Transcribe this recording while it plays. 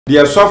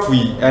Dear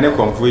Sophie, any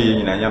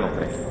convoy in a young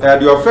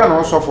friend. Your friend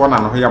also for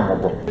an here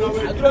mobile.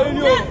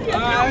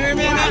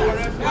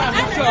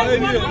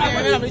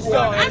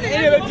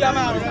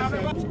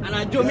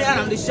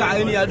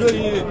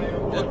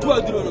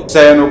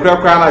 Say no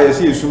crack, I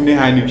see you soon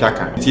behind you,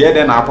 Chaka. Tear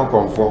then upper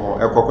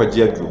comfort, a cocker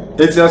Juju.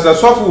 It's as a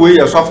soft way,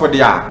 a soft for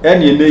the eye,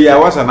 and in the year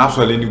was an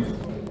absolute.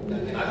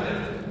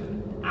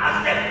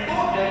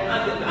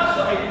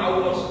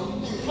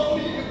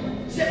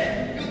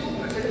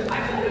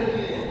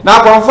 Now,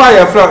 on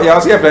fire,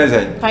 you'll see a friend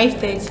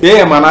 5:30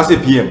 AM and I say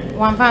PM.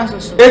 1 pound or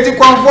so. 80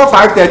 come for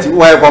 5:30,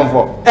 where I come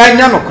for. And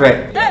you're not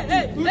correct.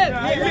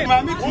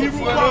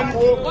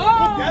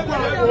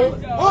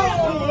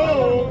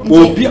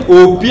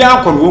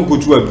 Obia kon won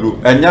kotu aduro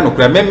enya no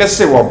kra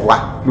memese wo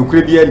boa no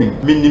kra bi ani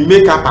mini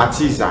makeup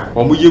artist a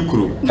omo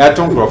yekuro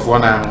eton krofo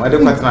na ho de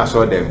kwatena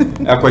so dem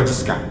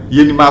ekwagiska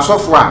yeni ma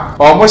sofo a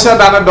omo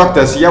sheda na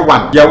doctors ye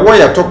one ye wo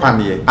ye to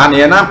panie ana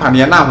ye na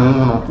panie na ho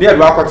no ne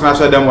edu akwatena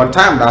so dem what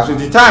time da so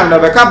the time na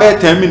be ka be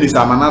 10 minutes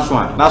amana so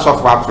a na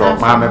sofo afro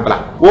ma me bla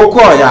wo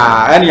call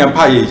ya ene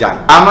empa ye ja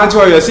amanche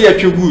o ye se ye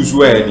twegu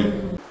so ani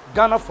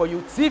Ghana for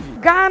you TV.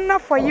 Ghana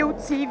for you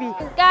TV.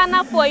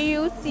 Ghana for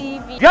you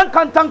TV. Yan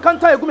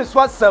kanta egumi so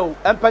asew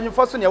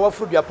empanyimfo so ne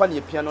wafuru duapa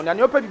ne piano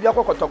ne opa bibia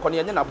kokotoko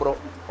ne nye na bro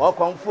o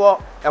konfo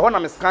e ho na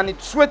me scan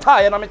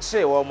Twitter ye na me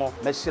kye wo mo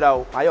me hira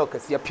wo ayo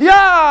kase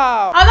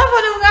pia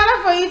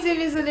Ghana for you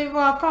TV so dey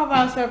for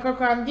cover so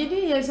kokram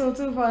gidi yes so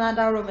to for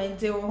another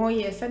romance ho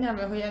yes anya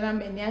me ho ye na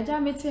me ne aja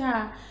meti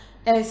ha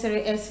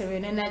esere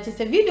ne na just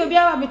video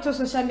bia wa beto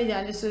social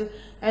media ne so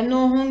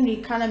eno ho ni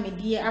kana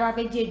media aba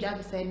beje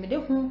dwa se me de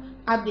ho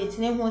update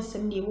ne ho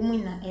nsem ne wo mu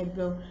na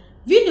ebro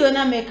video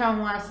na me ka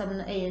ho asem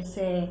no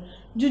se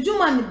Juju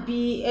man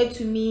bi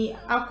etumi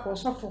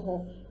akosofo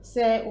ho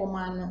se o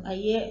man no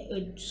aye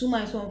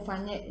suman so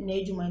mfanye na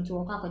ejuma nti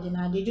wo ka kwaje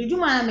na de Juju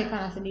man na me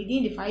kana se de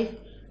din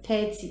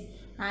 5:30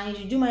 and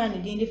Juju man na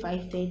de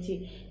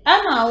 5:30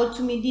 ana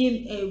otumi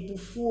di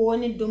bufuo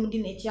ne dom di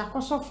na chi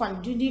akosofo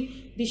an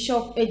Judy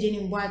Bishop Ejeni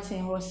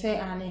Mboaten ho se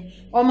ane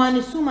o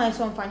man suman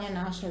so mfanye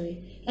na asori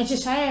enche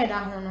shaye da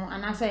ho no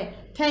ana se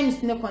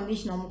times ne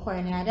condition o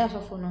mkoye na ade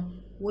asofo no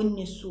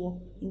wonni suo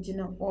nti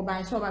no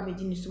oba so oba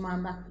beji ni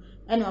sumamba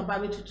ene oba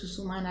betutu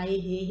suma na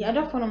ye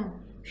adofo no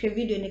hwe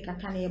video ne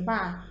kaka na ye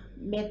ba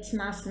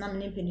metnas na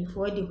me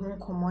penifo de ho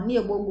komo na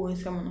ye gbogbo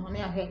nsem no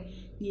na ahwe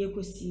ye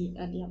kosi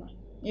ade aba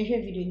ye hwe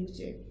video ni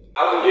tire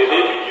ye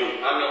video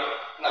ami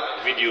na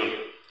video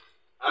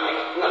ami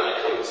na me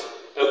comment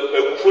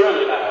egufura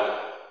me na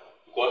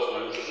because na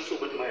me so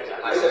bodi ma ya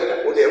I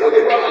said o de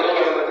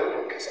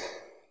kasa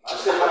I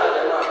said ma na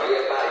ma ye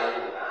ba yi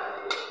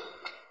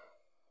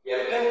ya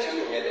pension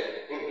me de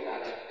na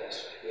ta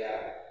kasa ya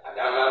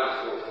adana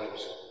before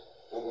phones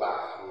go back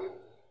through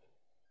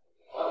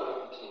all the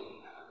thing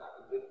na the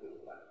people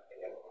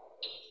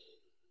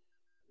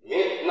me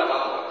na ma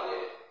ma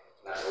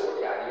na so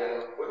ya ye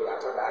o ya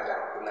to da ga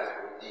ko na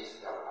this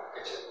na ka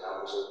che na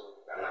so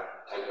na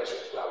time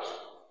pressure to house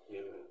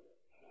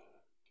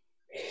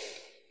yes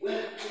we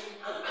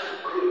can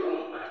grow on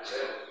at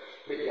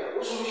me ya o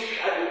so shi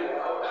adu na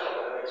o da na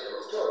so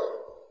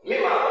me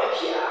ma wa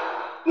kia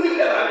ni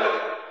ka na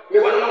me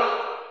wa na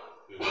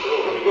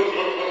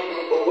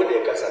o de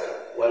kasa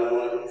wal mo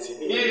si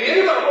ni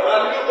ni ma ko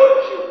ami o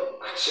ji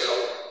a chero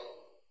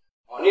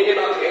oni de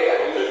ba fe ya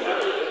ni na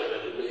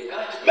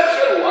me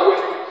fe wo wa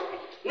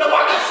na wa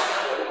kasa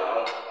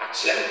a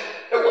chero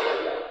e wo ha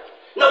ya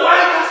na wa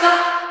kasa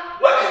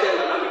wa ka de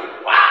na me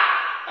wa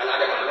ana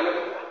de ma me ko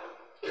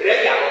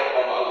prayer o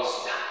ma o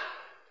sta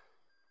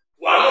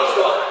wa mo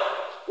so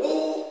o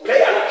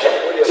prayer no che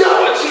o de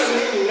wa chi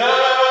ni na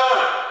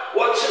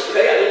wa chi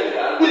prayer ni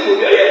na we mo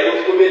be ya mo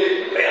ko be ni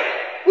prayer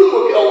we mo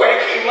be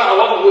working ma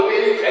wa mo be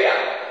ni prayer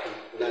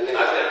as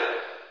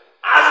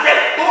the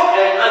go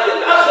and as the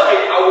that's why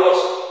I was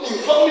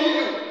informing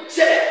you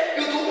say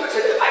you do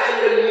present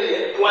 500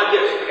 million to one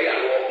year prayer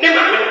ne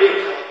ma me be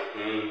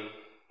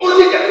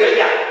only the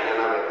prayer na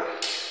na me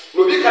no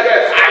be ka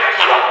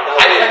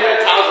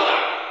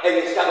 500,000 and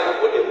it's coming up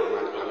with the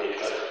woman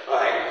all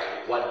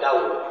right what that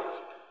will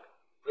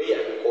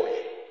prayer be call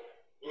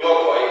your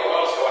boy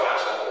also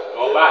has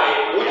no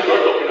buy we are not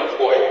talking of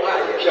boy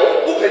you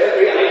open the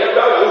prayer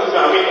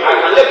I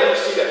can let you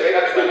see the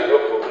prayer to no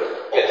problem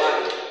yes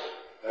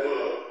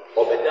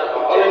obeda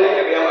all in the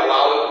game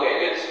allow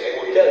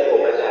hotel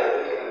obeda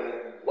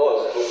boss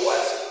do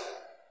what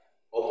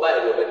oba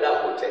obeda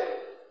hotel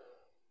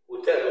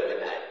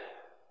obeda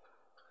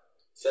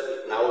sabi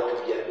na what to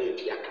be any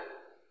yaka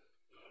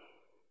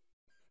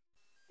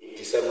it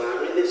is a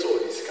man so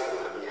this can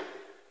be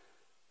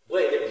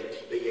boy let me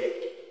be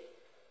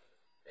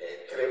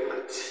 3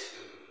 months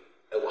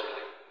e wa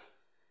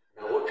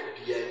na what to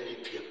be any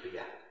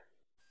prayer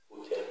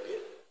hotel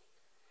bill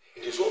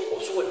it is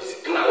also what this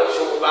can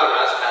also about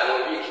last time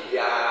week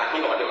ya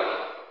him or the man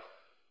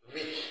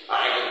week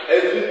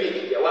every week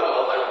ya one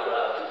over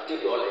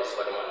 $50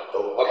 for the man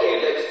okay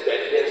let's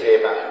pay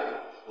back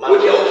man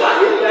what you plan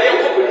you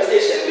go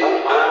station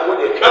what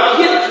you I'm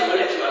here to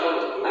collect my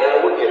money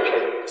what you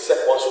say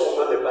also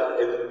man the back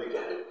every week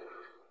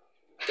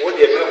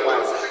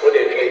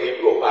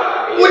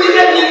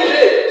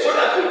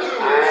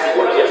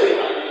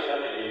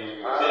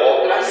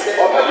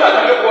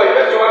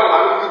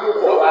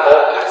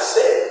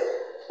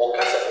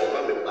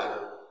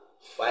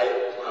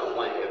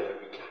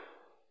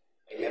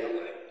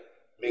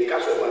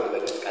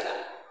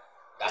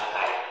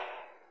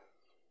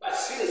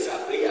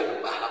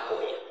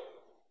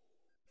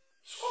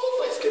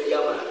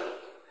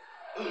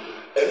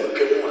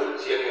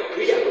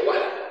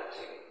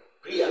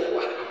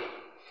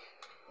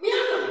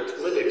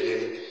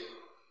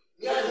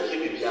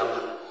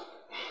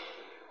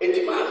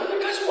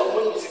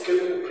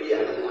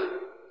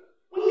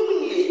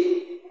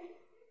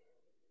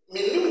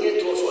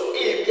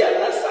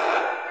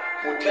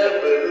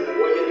belu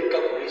woye the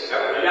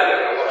calculation ya be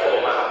ka for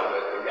ma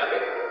ya be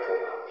for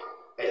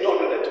and no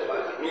no to ma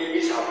me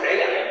is a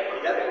prayer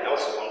ya be now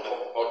so on top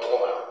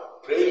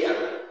prayer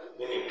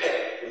meaning pay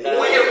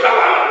woye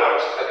power and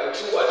watch I go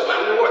to watch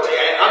man watch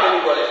how many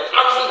dollars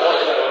action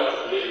dollars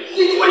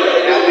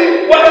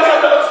what is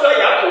that story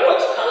you have to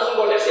watch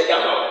 $1,000 say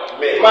down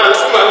man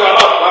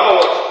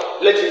watch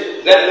let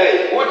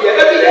would you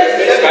evidence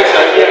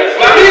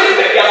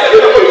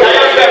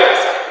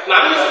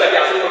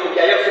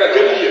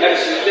and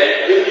she's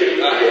there.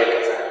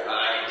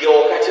 The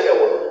old catcher,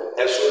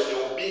 and so you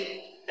will be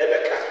a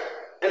Mecca,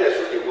 and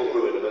as you go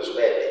through the most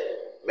bad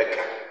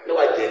Mecca. No,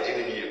 I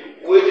didn't you.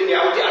 Waiting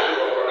out the other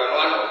one.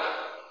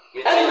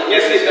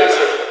 Yes, it does.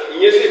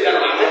 Yes, it does.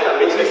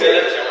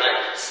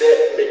 Say,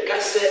 Mecca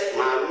said,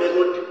 my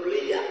melody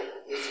player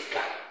is a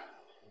car.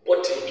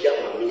 What if you are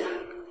Mamma?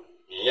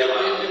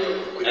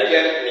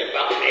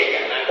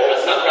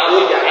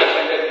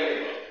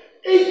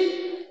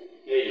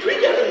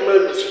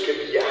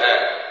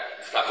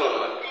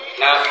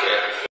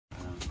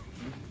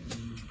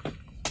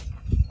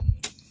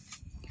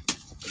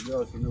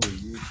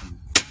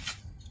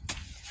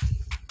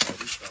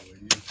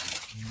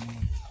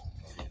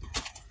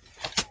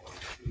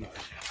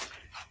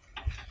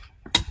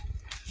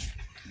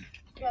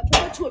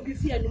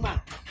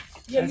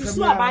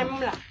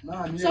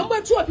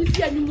 Somebody to be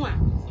fear anymore.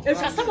 If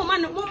some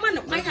man,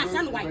 my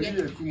son, why get I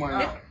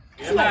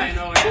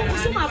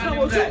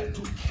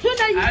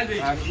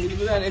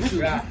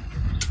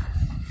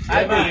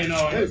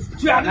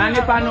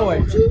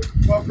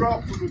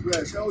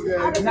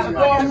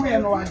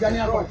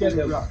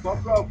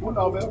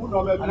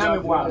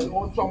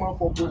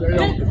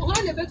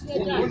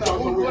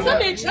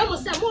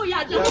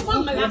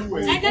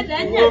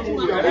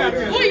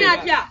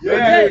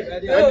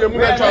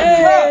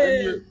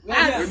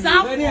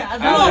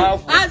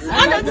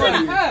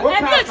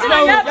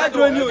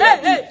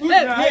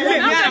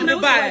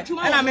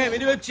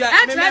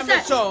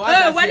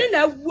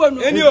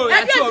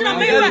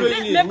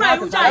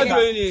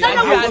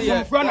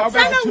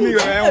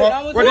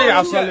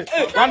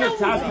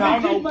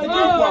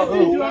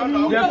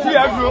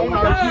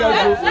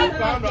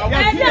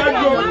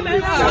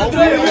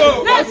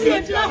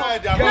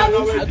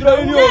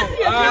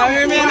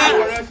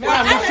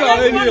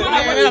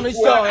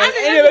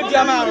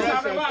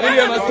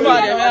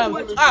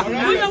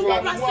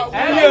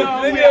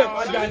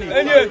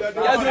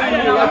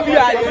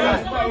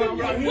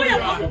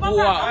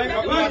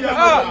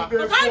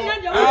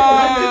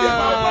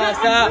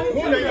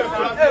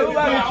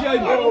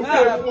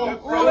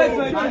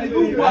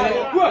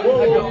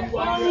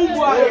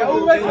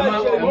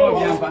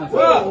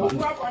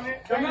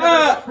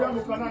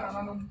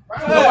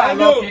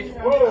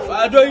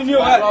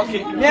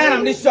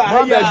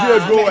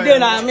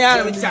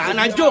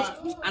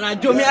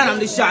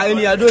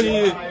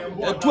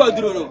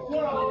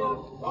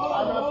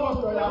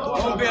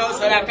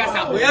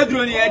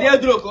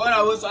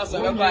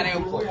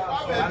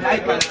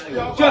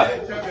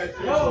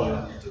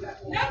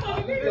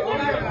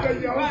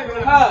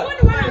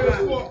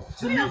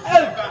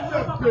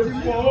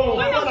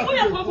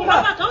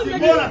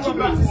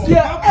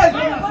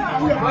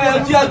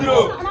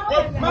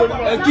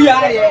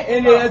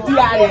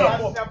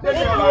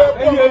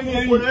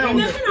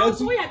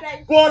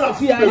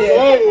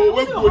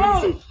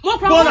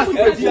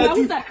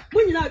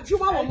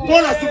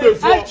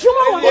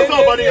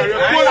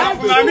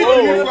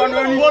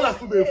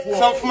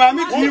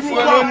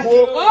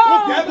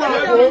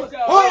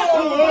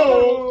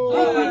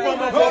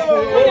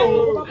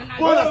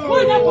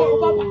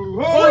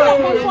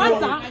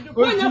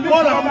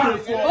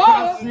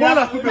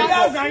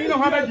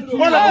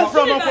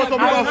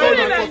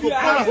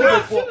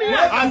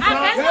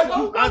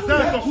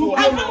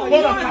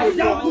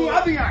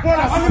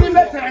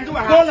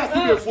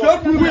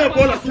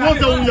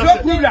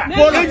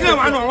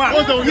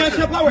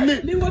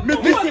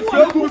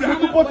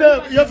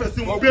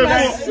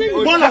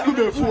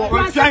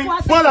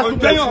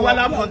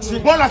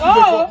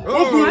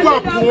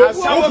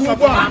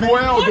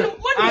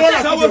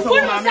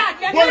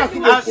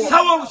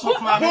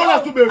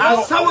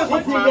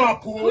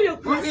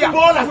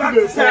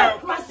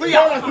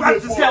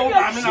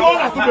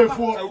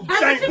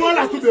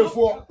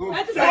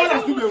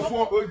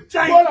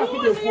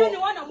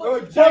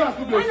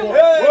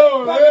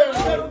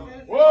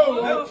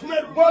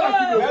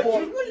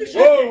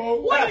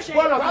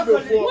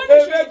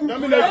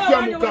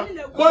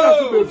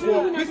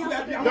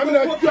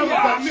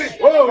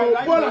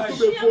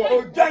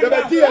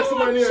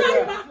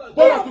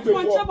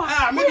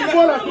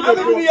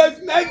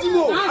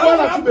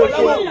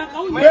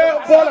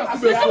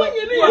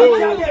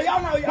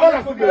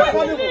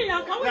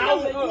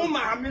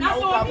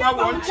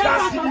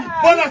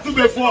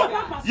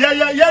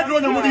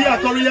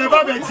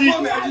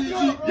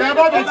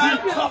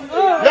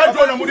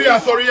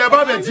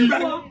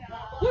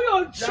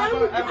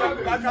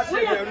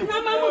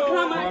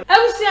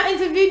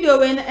into video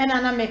when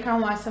and make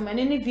some and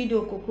any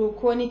video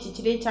cocoa ni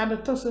chichire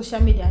chabe to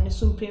social media and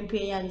some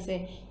prempe ya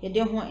say ye de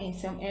ho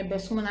ensem e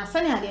beso na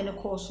sane ade ne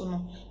course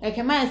no e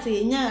kema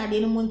say nya ade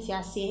ne munti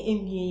ase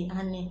MBA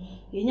ane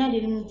ye nya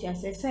ade ne munti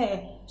ase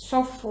say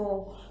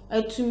sofo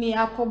atumi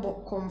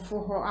akobo komfo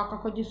ho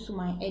akwakoji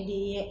suman e de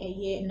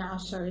ye na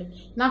sorry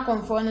na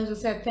komfo no so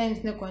say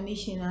terms ne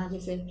condition na je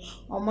say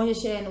omo je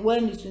share no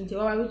when it unti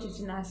wa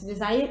tutu na ase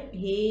say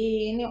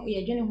he ne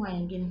ye dwene ho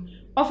ayendwene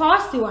of our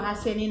still has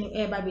seen no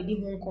eba be di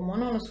ho nkomo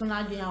no so na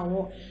adwen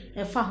awo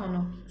e fa ho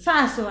no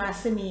sanse wa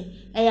asemi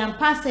e yam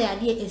pass ya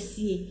de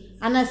esie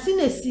anasi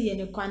na esie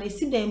ne kwa na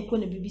esi da mpo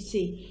na bibi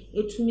sei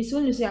etumi so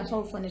nu so ya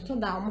so for ne to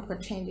da omo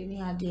trend ni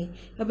ade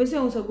e be say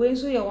won so go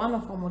so ye one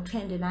of omo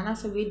trend na na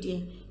so we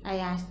de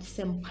aya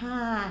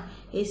sempa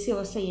esi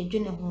o say ye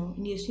dwene ho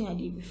ni esu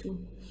ade bifu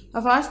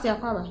of our still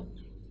kwaba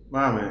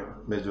mama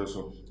mejo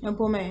so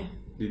empo me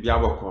bibi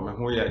aboko me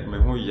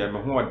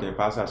ho ode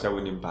pass a sha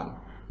woni mpa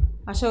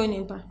ashawo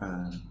nimpa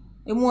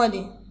emu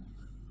ode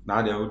na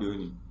ade ode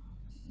oni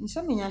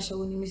nso me nya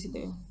ashawo ni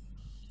miside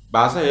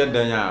ba sa ye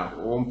dan ya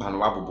wo mpa no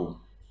wabobo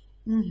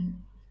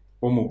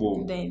o mo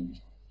bo dem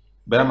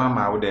be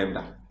mama wo dem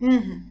da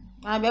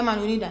a be ma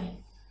no ni dan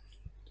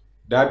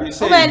da bi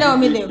say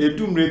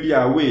edumre bi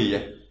a we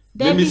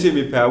ye me say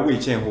me pa we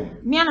chen home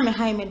me ana me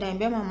hai me dan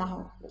be mama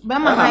ho be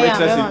ma hai ya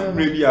be ma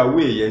edumre bi a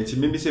we ye nti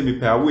me say me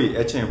pa we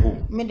e chen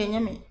home me de nya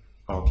me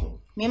okay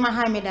me ma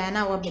hai me dan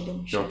na wa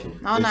bedem okay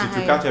now na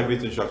to catch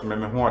everything short me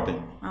ho ode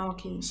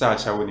okay sa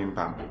sha wo ni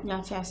mpa ya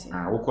ti ase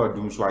wo ko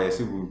adum so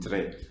ayese room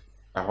 3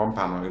 a ho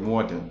mpa no emu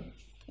ode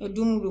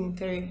edum room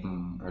 3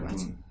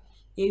 adum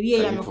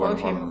ewie ya me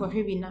ko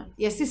hwe bi na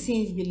yes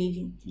since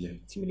believing yeah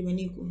timili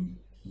mani ko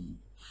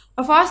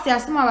of us the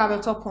asema ba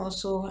beto pon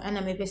so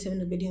ana me pese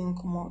no bedi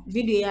nkomo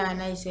video ya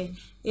na ise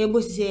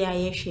ebo sise ya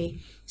ye hwe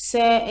se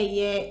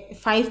eye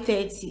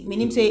 5:30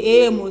 menim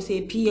say am o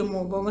say pm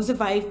o bo mo say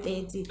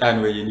 5:30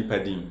 and we ye nipa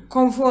din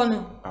comfort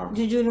no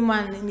juju no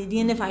man ni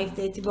din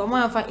 5:30 but mo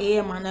afa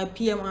am na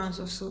pm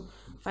anso so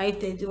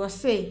 5:30 was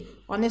say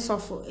on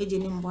sofo eje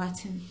ni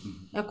mboaten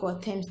e ko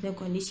terms ne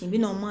condition bi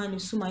no man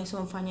suma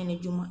iso mfanya na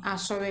djuma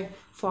asore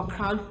for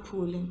crowd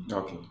pooling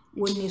okay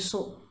woni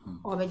so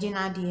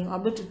obejina de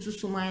obetutu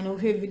suma na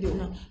ohwe video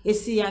na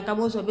esi ya ka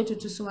bo so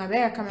obetutu suma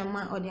be ka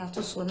mema ode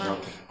atoso na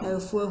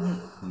afu ahu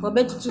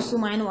obetutu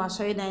suma na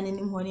wasore dan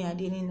ni ho ni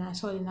ade ni na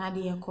so na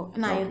ade yeko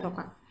na ye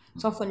tokwa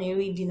sofo na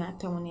read na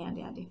tem ni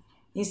ade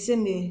esi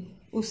me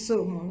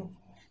uso mo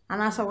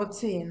anasa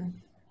wote no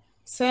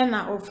se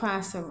na ofa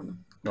asem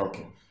no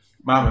okay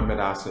mama me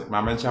da se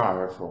mama ncha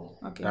warefo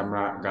okay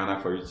amra Ghana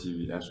for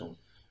TV eso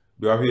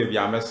do ahwe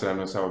bia mesra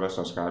no se obe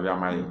subscribe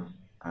amaye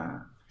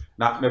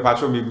na me pa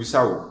cho me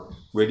busa wo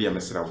we dia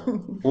mesra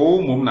wo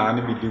o mum na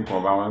na me din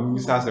ko ba wa me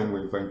busa asem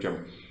we fantwam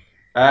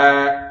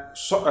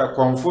so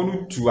konfo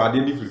no tu ade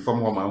ni free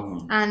from ho ma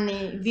hu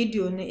ani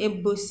video no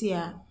ebosi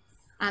a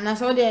ana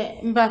so de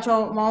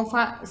mbacho ma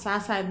onfa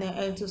sasa na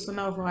ento so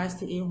na over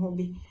wast e ho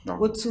bi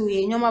otu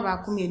ye nyoma ba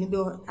ko me ni bi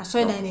aso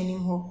dan na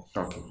nim ho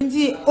okay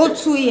nti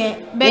otu ye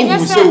benya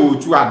se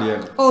otu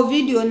ade o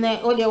video na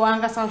o de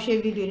wanga sa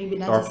hwe video ni bi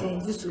na se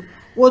zisu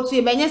otu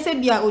ye benya se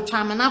bia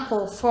otwa na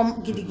ko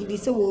from gidigidi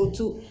se wo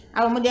otu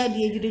abo de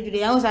ade ejudejure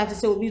ya unsa te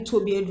se obi tu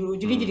obi eduro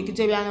judijudi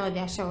kito bia na o de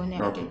ahwe ne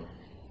ade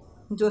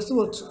nti o se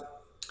otu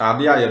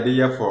ade a ye de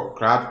ye for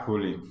crowd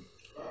pooling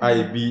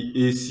ai bi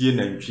esie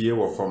na ntwie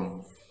wo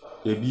from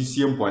ebi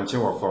sie mponche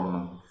wo from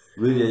no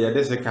we ye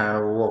de se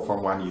kan wo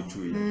from one ye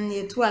two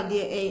ye two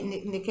ade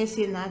ne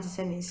kese na ade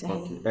se ne se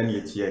okay and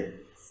ye tie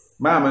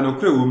mama no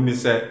kre wo mni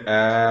se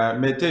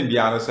metem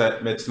bia no se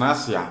metena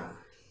asia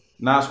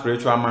na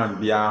spiritual man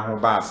bia ho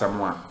ba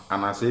asem a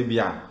anase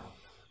bia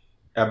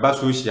eba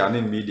social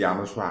ne media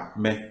no so a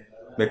me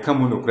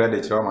kamu no kre de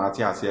kire ma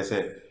ate ase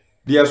se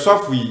de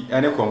sofu yi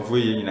ene konfo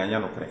ye nyina nya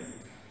no kre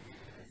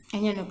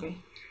enya no kre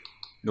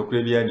no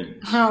kre bia ni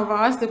how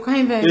was the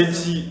kind of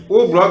enti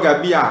o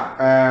blogger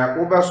bia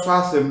wo be so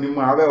asem ni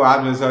mu a be wa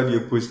adwen se de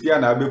post ya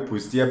na be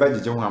post ya be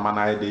jeje ho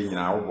amana ya de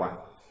nyina wo boa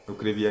no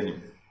kre bia ni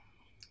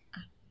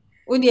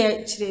o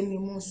de kire mi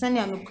mu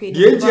sane no kre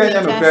de enti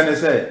anya no kre ne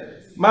se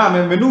ma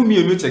me no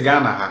mienu che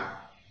Ghana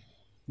ha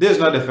this is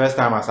not the first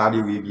time I saw the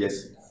WBS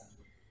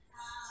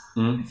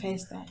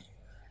first time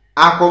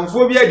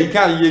akonfo bia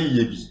dika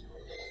ye bi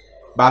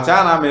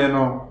bata na me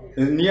no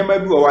niema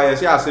bi o wa ye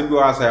se asem bi o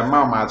asa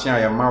ma ma chia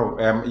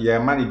ye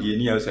ma ne die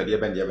ni ya se de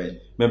ben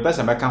me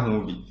pesa meka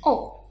ho bi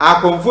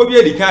akonfo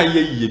bia dika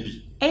ye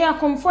bi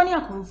akonfo ni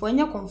akonfo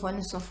nya akonfo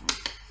ni sofo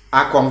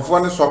akonfo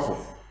ni sofo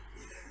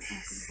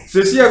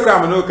sesi akra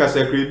me no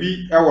kasa kra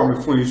bi e wo me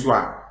fon yi so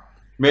a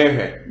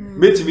mehwe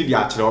metimi di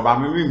akire oba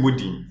me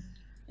modin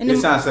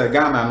esa se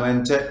Ghana no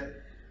enche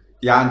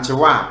ya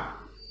nchewa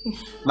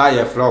na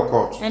ye floor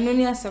court eno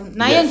ni asem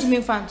na ye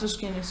ntimi fan to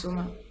screen so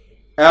ma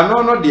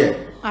eno no de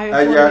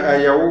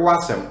eye wo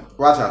wasem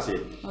wasase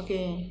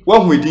okay wo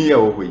hu din ye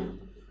wo hoi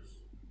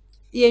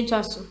ye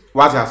twaso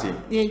wasase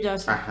ye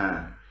twaso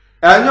aha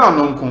enyo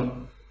no nko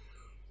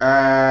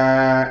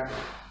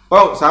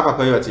Oh, sa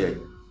papa yo tie.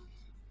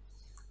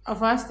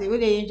 Of us we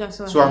dey just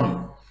so.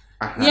 So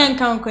Yen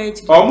kan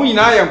kwet. Omu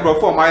nyina ye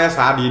nkrofo ma ye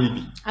sa de ni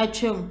bi.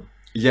 Atwem.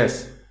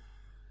 Yes.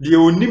 Die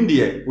onim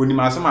de onim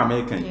asem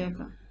American. Yeah.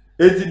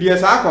 Eti die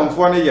sa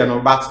konfo ne ye no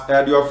but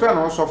the offer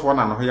no sofo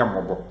na no ye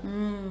mobo.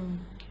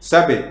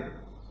 Sabe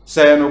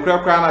say no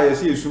kra na ye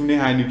se esum ne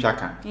han ni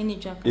twaka. Any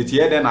twaka. Eti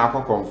ye de na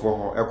akokonfo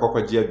ho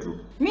ekokogye adru.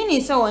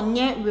 Meaning say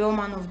onye real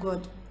man of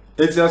God.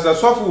 Eti as a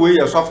sofo we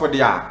ye sofo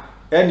de a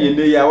ene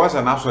ne ye was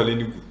na asole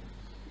ni gu.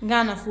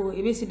 Ghana fo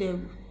ebesi de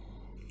gu.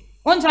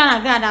 One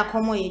time agrada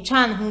komo ye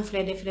twan hu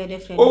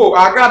frede. Oh,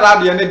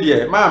 agrada de ne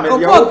de ma me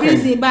de o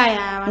prison by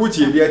ya.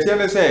 Uchi de tie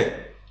ne say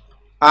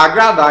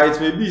agrada it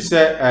may be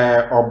say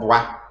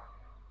oboa.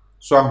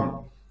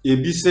 So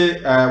ebi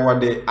say what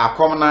the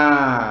akom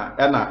na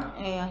na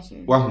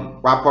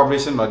wa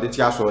publishing no de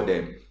tia so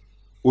dem.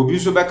 Obi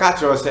so be ka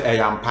kire say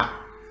eyampa.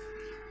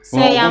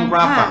 Say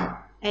eyampa.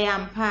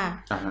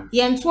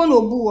 Ye nto na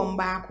obu wo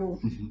mbaako.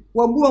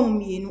 Wo bu wo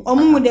mienu.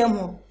 Omumu dem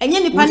ho. Enye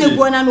nipa na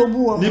egu na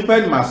obu wo. Nipa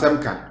ni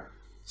masem kan.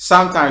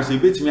 Sometimes you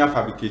bet me a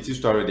fabricate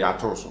story they are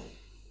told.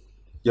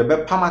 You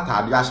bet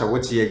pamata de ahye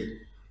wote ye.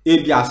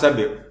 Ebi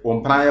asebe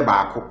ompran ye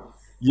baako.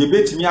 You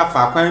bet me a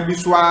fa kwan bi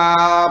so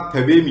a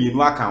pebe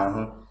mienu aka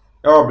ho.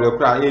 E oble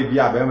kura ebi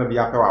a be ma bi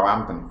ape wa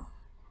wampene.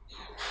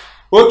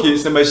 Okay,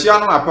 se machia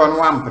no ape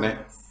no wampene.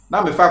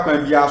 Na me fa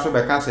kwan bi aso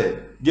be ka se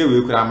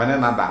gewe kura mene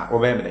na da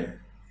obe mene.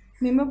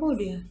 Me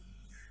mebodia.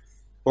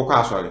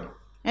 Okwa sorry.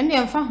 Ende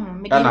emfa ho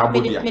me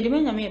de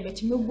menya me be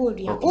ti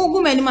mebodia.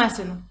 Ogu mani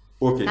mase no.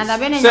 Okay.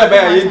 Say be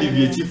ye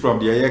deviate from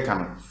the ye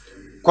can.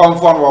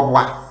 Conform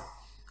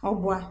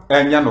obwa.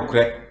 Enya no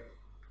kre.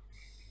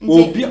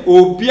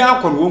 Obi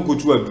akon won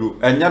kotu aduro.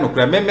 Enya no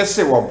kre. Me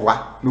se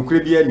obwa. No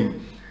kre bi anim.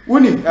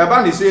 Unim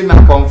eba ni say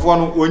na conform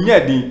no onya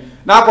din.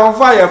 Na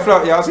conform ye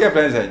from ye say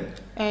friends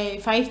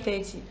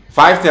 5:30.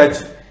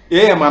 5:30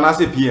 AM and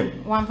say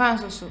PM. One fan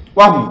so.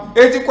 Wahu.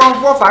 Eti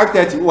conform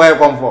 5:30 where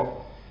conform.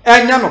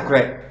 Enya no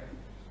kre.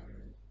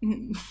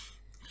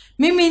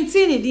 Me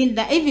maintain din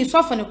that if you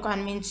suffer no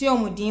can maintain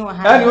omudin wa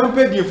ha. And you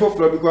pay the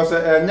for because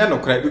nya no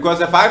kre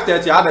because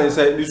 5:30 other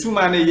say the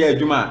suma na ye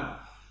adwuma.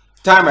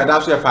 Time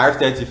that say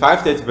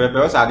 5:30 pepe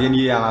o sa de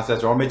ni ye ana say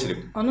o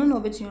mechire. Ono no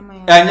obetumi ma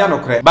ya. Enya no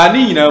kre. Ba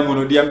ni nyina mu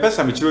no de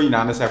empesa mechire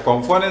nyina na say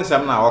comfort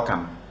nsem na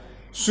wakam.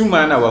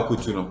 Suma na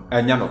wakutu no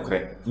enya no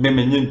kre. Me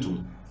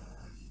menyentum.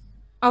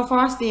 Of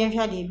us the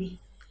enhwa de bi.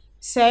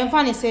 Say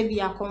enfa ne say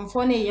bi a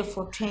comfort na ye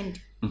for trend.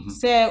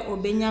 Say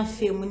obenya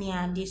fame ni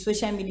ade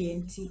social media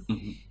nti.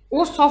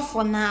 O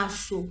sofo na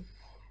so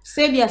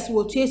say bias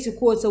wo tuesi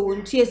ko se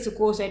won tuesi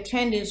ko se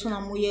trending so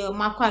na mo ye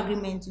makwa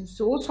agreement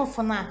so o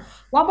sofo na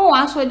waba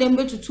wa so dem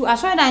betutu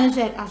aso da ni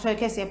se aso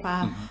kese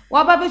pa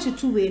waba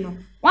betutu we no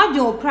wa de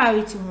o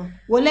priority ho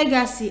wo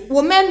legacy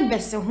wo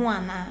members ho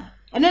ana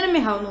eno ne me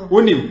ha no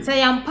wonim say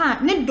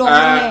yampa ne do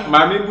ne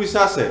ma me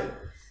busa se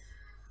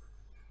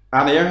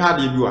ana ye ha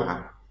de bi wa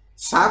ha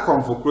sa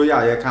konfokro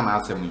ya ye ka na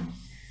asem yi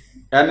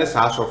ene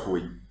sa sofo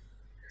yi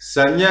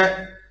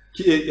sanye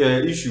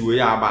issue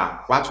we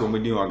aba what we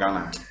din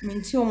organa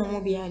minti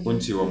omo bia de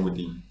onti wo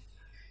mudin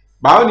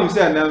ba onim se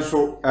ene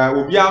nso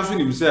obi anso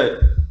nim se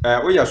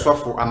we ye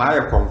sofo ana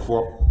ye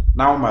konfo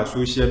na ma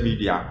social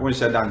media won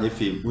she da nye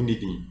fame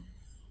unidin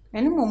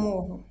ene momo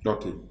ho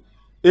okay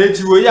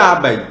eti we ya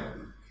aba yi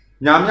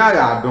nyame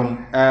ya adom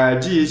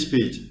GH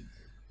page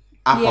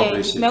a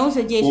publish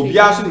obi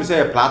anso nim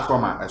se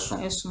platform a eso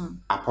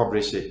a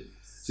publish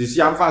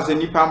sisi amfa se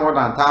nipa more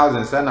than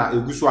 1000 se na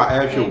eguso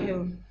a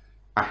ehwe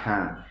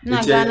aha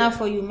na Ghana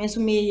for you meso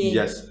me ye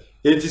yes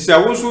enti se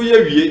wo so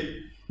ye wie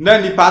na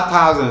nipa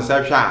 1000 se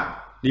hwa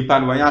nipa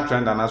no nya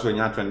trend na so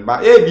nya trend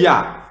ba e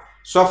bia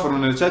suffer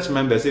no church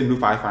members say no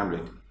 500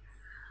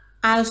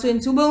 so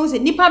enti wo be se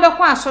nipa be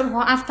kwa asori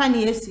ho after na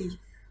esi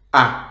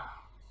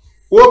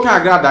wo ka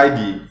agrada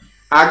idi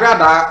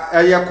agrada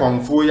eye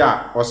konfo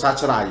ya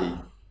osachira yi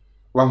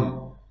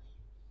wahu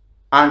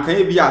anka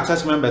e bia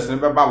church members ne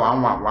be ba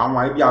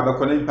wanwa e bia be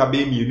ko na nipa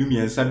be mienu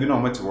miensa bi na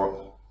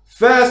omotewo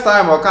first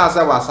time o ka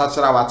say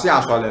wasachira wati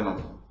asole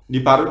no ni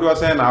parodo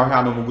say na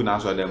ohwa no mugu na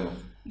asole dem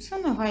so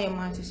na hwa ye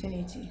ma ti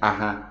seneti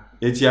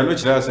eti ano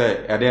kire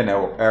say e de na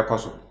e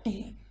koso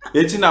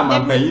eti na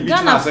mampa yi bi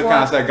na say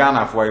kan say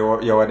Ghana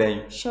for ye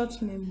woden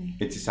short memory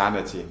eti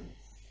sanity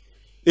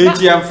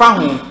eti emfa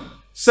ho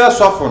say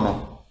sofo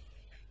no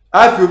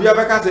afi obi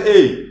abeka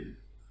say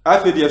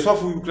afi de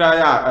sofo kura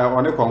ya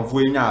one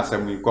konfo enya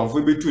asem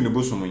konfo betu ne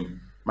bosom yi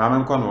ma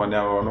men ko no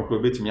ono kro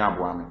betimi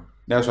aboa me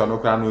na so no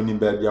kra no ni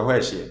ba bia ho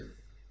ehye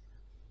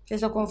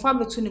there's a confirm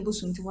betu ne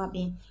bosom ti wa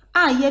ben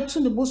ye tu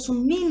ne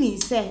bosom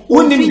meaning say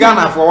unim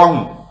Ghana for wa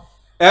hu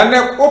ene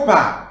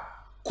opa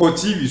ko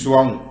TV so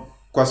wa hu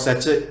ko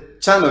search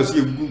channels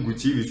ye Google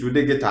TV so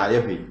de geta ye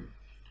hwe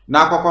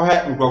na akoko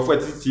he nkrofo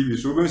ati TV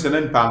so be se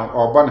na npa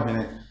no obo ne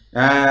hene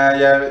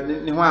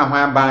ye ni ho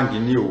ahwan bank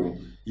ni o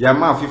ya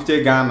ma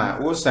 50 Ghana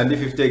o send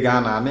 50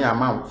 Ghana na ya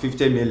ma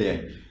 50 million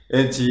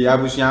enti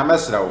abusuan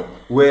mesra wo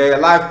we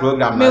live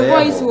program na ye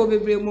voice wo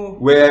bebremo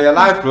we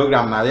live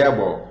program na ye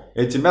bo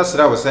enti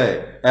mesra wo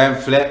say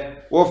enfle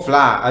wo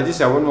fla agi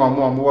se wo no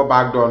mo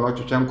back door no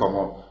twetwe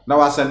nkomo na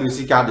wa send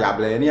sika de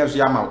able ne yaso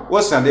yama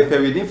wo send e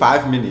within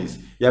 5 minutes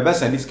ya be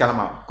send sika na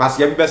ma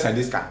kwase ya be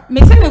send sika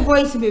me say me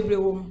voice bebre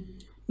wo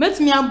met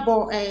me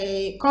abo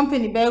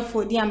company be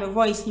for dia me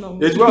voice no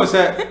it will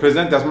say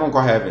presenters mon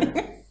ko heaven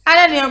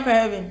ala ne ko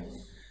heaven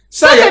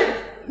say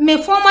me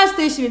former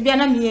station be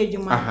na me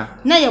adwuma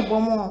na ye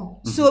bomo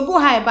so bo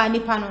ha ba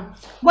nipa no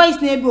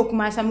voice na e bi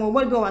okuma sa me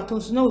bo bi wa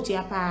tonso na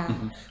otia pa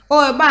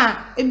o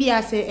ba e bi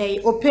ase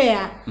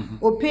opea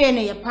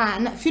na ye pa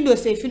na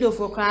fido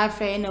for cry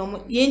fe na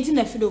ye nti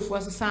na fido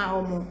for sesa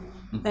omo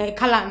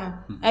color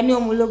no any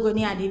omo logo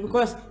ni ade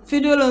because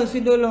fido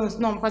loans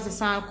no mpa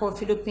sesa ko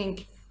fido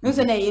pink no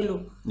say na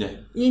yellow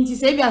ye nti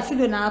say bi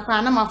fido na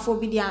pa na mafo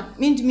bi dia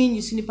me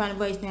use nipa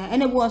voice na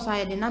ene bo so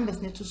aye the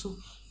numbers na to so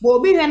bo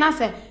obi hwe na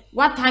say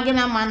what tag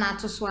na man na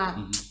to so a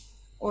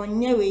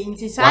onye we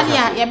nti sa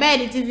dia ye be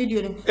edit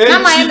video no na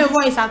my me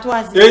voice ato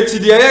azi eti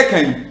de ye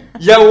kan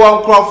ye wo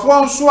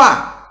nkrofo nso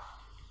a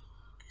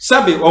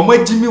sabe o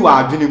magimi wa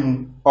adwene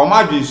mu o ma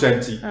adwen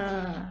swanti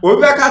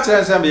obi ka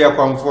kire se me ye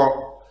konfo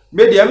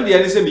me de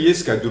ni se me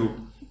yeska duru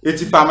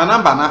eti fa ma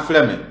number na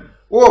frɛ me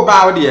wo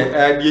ba wo de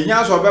ye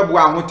hia so be bo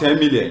a ho 10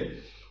 million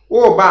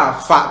wo ba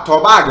fa to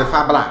bag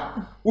fa bla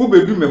wo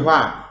bedu me ho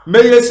a me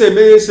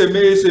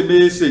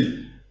yese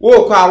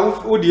wo kwa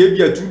wo de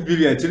bia 2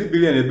 billion 3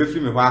 billion e be fi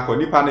me ho akọ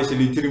nipa na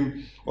sheli tirim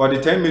o de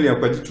 10 million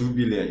kwati 2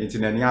 billion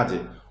intinani age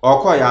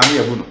okọ ya na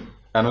yehu no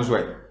eno so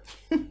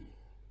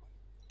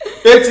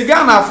eti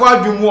Ghana afọ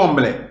adwumu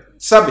omble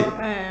sabe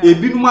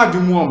ebinum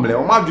adwumu omble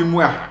o ma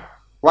adwumu a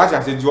wa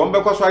cha se di o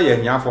mbekọ so aye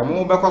hia afọ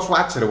mo mbekọ so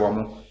akere wo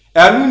mo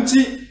enu nti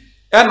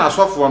e na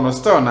sofo no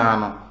still na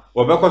no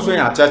o bekọ so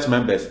ya church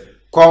members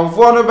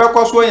konfo no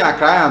bekọ so ya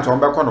client o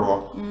mbekọ no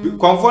ho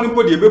konfo no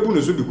po de ebebu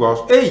no so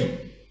because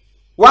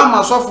wa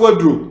ma sofo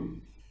aduro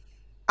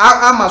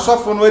ama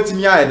sofo no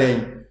atimi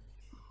ayeden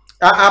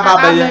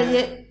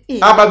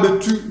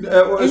ababetu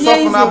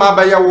sofo na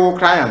ababaye wo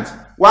client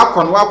wa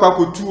kon wa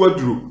kwakotu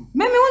aduro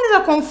meme woni za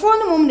konfo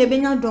no mum de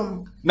benya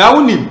dom na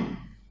wonim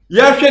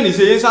ya hwe ni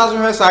say insa so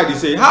hwe side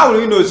say how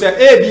you know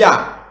say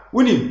bia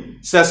wonim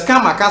say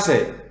scam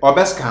akase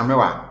obes scam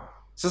wa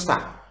sister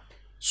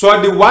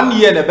so the 1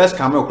 year the best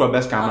scam or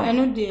best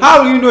scam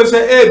how you know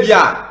say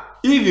bia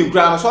even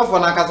kra no sofo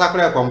na kasa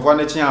kra konfo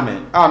ne chiame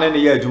a one ne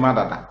ye adwuma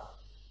dada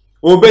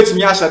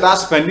obetimi a sheda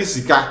spend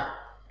sika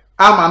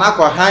ama na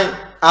ko han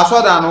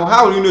asoda no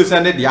how you know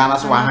say ne dia na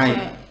so wa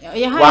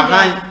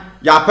han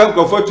ya pen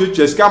ko for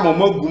to sika mo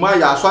maguma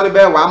ya asore be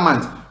 1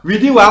 month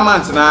within 1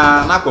 month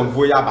na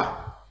konfo ya ba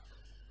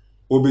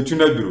obetu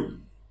na duro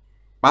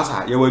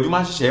masa ye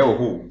wadwuma hye ye wo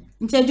ho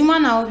nti adwuma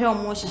na wo hwe o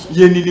mo hye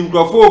ye ninim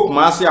krofo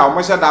okuma se a o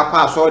mo hye da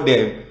kwa so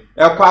dem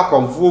ekwa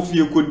konfo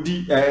fie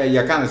kodi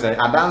ye kan say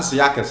adanse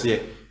ya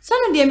kese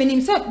sanu de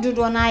menim se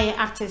dodo na ye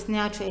actors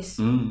na actress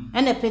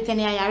ene pete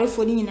na yare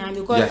fo ni nyina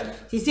because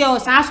ti se o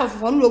sa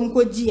asofo no lom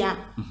koji a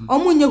o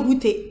mu nye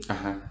hute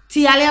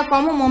ti yale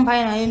kwa mo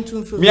mpa na ye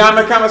ntumfo mi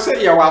ameka ma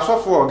se ye wa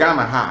asofo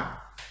Ghana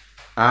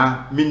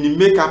ha mini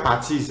makeup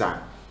artist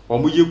o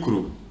mu ye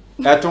kuro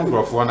eton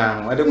krofo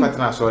na e de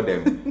kwatena so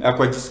dem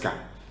ekwa jiska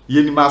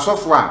ye ni ma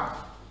asofo a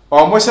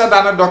o mo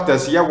shada na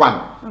doctors ye one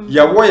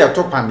ye wo ye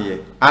to panie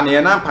ana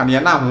ye na panie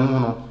na honho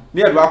no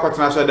ne edo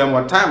akwatena so dem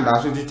what time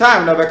da so the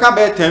time na be ka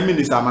be 10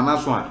 minutes amana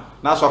so a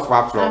na asofo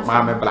afro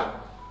ma me bla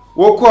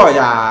wo ko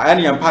ya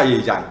ene yempa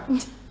ye jai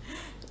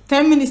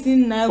 10 minutes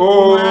ni na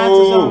ko ma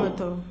to so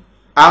moto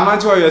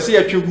amancho ye se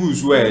ye twegu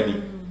so ani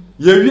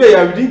ye wie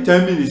ya within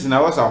 10 minutes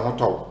na wo sa ho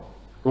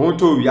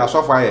to wi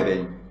asofo aye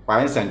den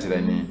kwa instant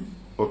ni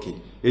okay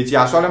eti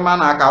asole ma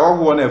na aka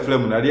wo na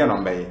eflem na ria no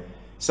mbe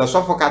se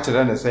sofo ka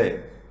kire ne se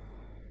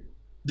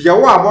dia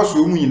wo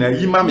aboso mu nyina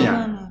yi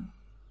mamia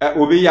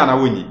obe ya na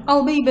woni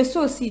obe be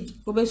so seed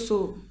obe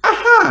so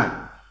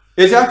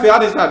eti afi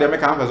ade sa de me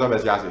kan feso be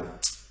sia se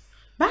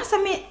ba sa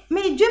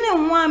me dwene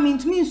ho a me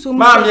ntumi nso mu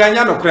ma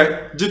anya no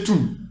kre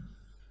gitum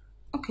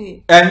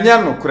okay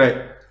enya no kre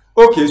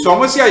okay so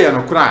mo sia ye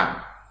no kra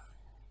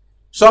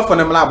sofo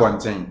ne mla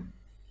bonten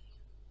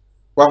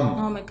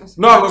wahu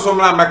no so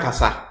mla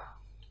makasa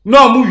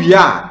no mu wi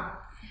a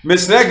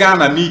mesre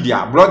Ghana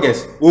media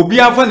bloggers obi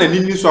afa na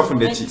nini sofo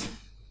ndachi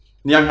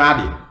ni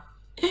ahade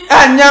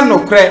anya no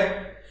kre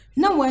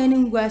na wani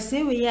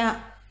ngwase we ya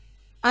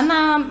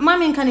ana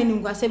mami nka ne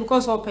ngwase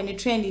because open the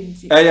trend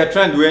is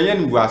trend we nya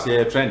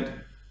ngwase trend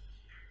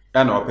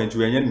na open to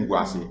nya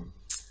ngwase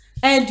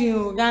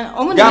edu Ghana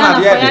omo Ghana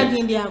for ya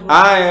din dia go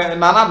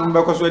na na do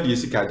bekoso adi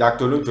sika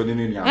jaktolo ntoni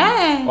ni nia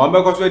o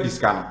bekoso adi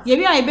sika no ye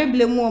bi a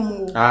ebebele mu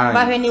omo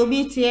ba hwe ne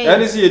obi tie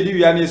eni si edi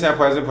wi ani se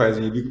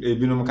poison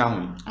ebinum ka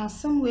ho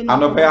asem we no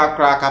anope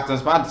akra captain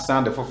smart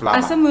sound the fofla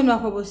asem we no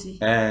akobosi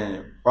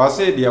o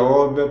se dia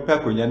o pe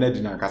konya na di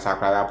na kasa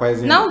akra ya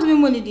poison na undumi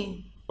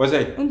monidi o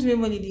se undumi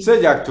monidi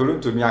se jaktolo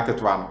ntoni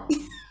aketwa no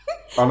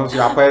ono si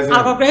ya poison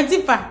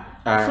akokratipa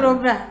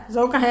Frobra,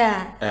 Zoka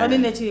hair, only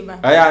nature.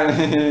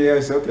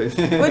 Yes, okay.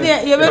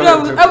 You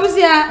better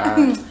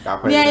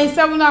Abusia. There is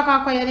some knock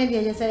up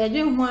I say, I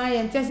do why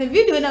and test a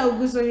video now,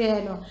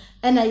 Gusoyano,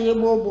 and a ye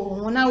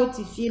bobo, one out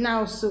if you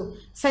now so.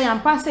 Say,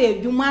 I'm passing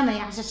a Dumana,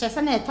 I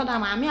said, I told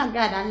them, I'm a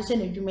guy, I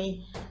said, you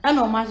may. I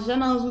know my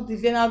journals with the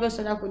Vienna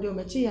so I could do,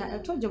 but I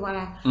told you what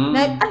I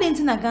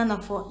didn't a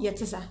gun for yet,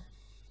 sir.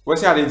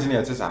 What's your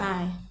engineer, sir?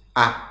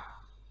 Ah,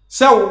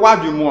 so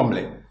what you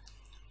normally?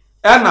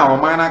 And now,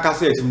 my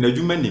cassette in the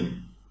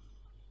human.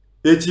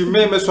 It you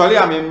may sorry,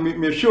 I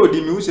may show the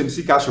news and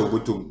see cash over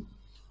to.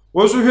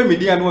 Also, hear me,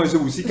 dear, no one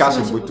will see cash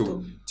over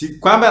to.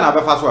 Quamba and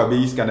other fast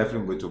base can a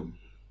film bottom.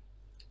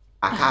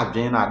 I have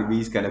Jane at the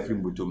base can a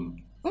film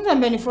bottom. What I'm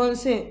benefit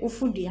say, O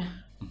Fudia,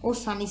 O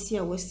Sunny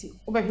Sia Westy,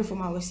 over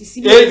from our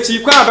Westy. Eh, she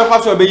can't have a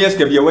fast base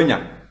can be a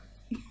winner.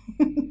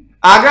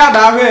 I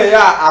got away,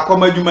 I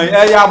come at you, my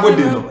air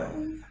body.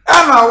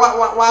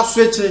 What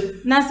switch?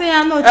 Nancy,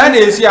 I know. And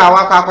is here, I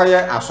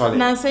walk sorry.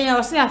 Nancy, I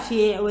was a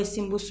fear, was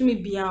in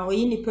Busumi Bia, or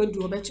in the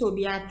Pedu, but you'll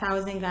be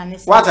 1,000 Ghana.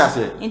 What I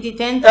say? In the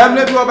 10th, I'm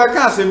not over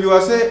Cassim, you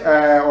will say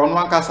on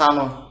one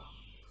Casano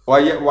or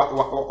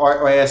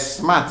a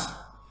smart.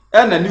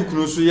 And a new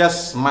cruise,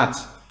 yes, smart.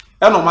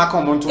 And no matter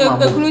on to my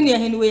Clunia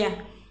in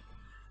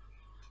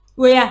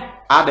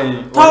where are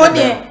they? Told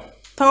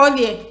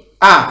ye.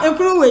 Ah, a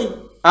crew.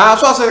 Ah,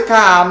 so I say,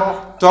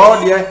 car,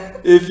 told ye.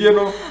 If you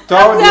know,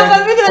 told you, I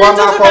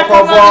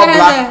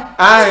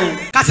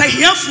say,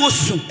 here for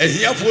soon, and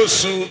here for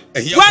soon,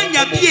 and when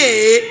you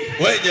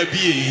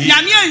be,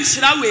 Yamian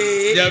Shirawe,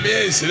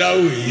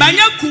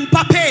 Manya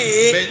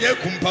Kumpape,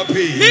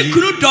 me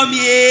could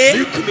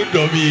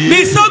domi,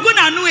 me so good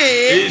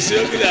anyway,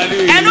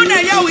 and on a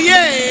yawe,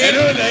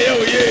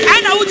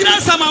 and I would not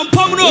some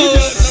pomno,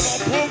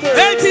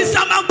 it is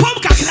some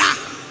pomkakra,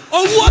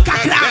 or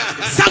walkakra,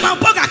 some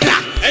pomkakra,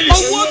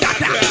 or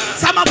walkakra,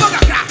 some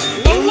pomkakra.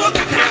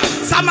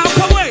 Sama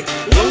powe,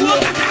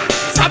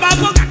 sama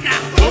pokaka,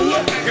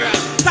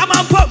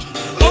 sama pop,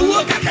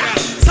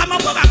 sama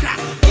pokaka.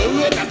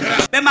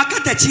 Be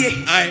makata chie.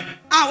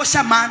 Ah, wo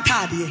sha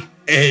manta de.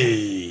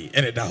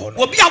 Ene da ho no.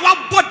 Obi a wa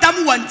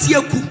bodam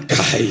wantieku.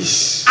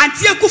 Guys.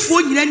 Antieku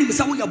fo nyina nim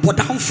sa wo ya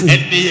bodamfo.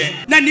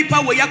 Ene. Na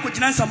nipa wo ya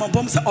kogina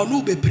samabom sa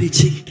onu be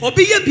prechi.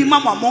 Obi ye bi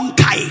mama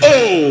monkai.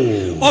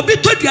 Oh. Obi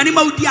to duane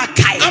ma odi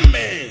akai.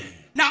 Amen.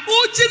 Na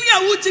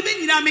ujimi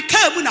nyina me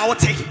ka mu na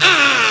wote.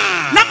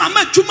 Ah. Na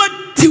mama dwuma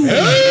diu.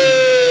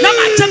 Na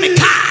ma je me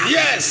ka.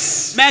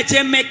 Yes.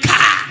 Meje me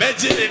ka.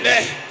 Meje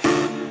ne.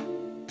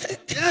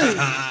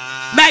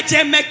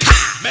 Meje me ka.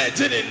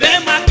 Meje ne. Be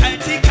ma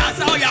kanti ka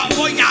sa o ya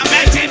mo ya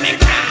meje me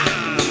ka.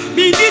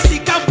 Mi ni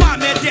sika pa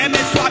meje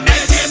me so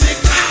meje me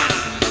ka.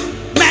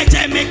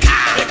 Meje me ka.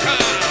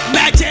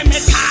 Meje me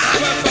ka.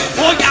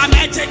 O ya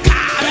meje ka.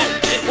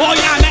 O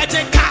ya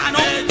meje ka no.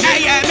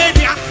 Eye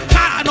media.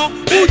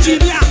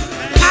 Ujibia,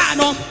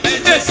 Kano,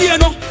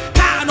 Esiano,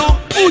 Kano,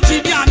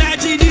 Ujibia,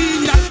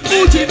 Magidina,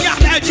 Ujibia,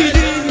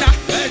 Magidina,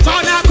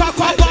 Tona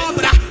Coco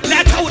Bobra,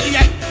 let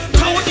Taudia,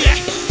 Taudia,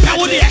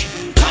 Taudia,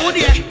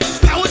 Taudia,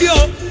 Taudio,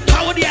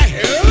 Taudia,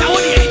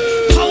 Taudia,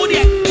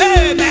 Taudia,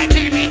 hey,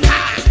 Magimika,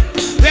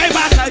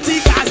 Rebecca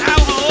Ticas,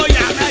 oh,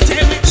 yeah,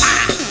 Magimika,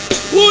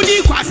 Woody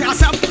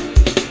Quasasam,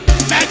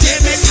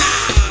 Magimika,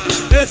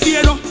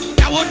 Esiano,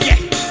 Taudia,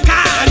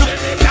 Kano,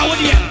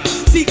 Taudia,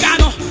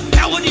 Sicano,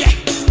 Taudia.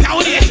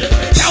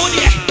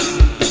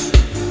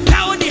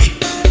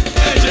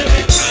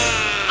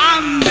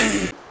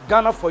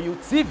 Ghana for you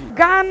TV.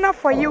 Ghana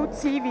for you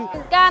TV.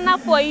 Ghana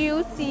for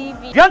you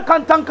TV. Yan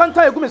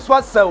kanta egumi so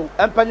asaw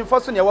empanyimfo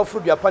so ne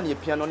wafuru duapa ne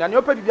piano ne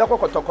opa bibia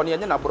kokotoko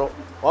ne na bro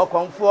o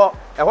konfo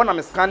ho na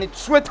meskani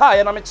sweater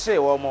ye na me kye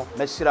wo mo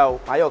mahira wo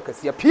ayo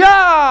kase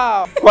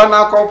pia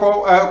kwana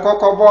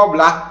kokobo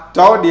bla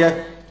tawde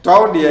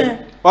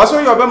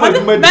waso yo be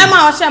madwuma di be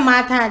ma o she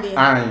mata de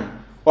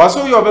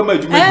waso yo be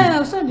madwuma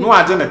di no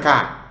age ne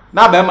ka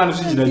na be ma no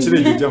so gina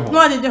kire jeje ho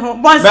no de ho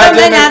bon se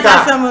me nya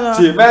asam no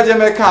ti meje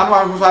me ka no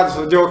an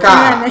so so je o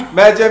ka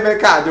meje me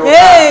ka je o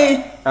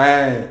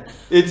ka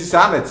eti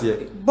sa na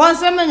tie bon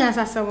se me nya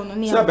asam no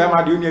ni se be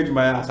ma de oni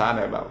adwuma ya sa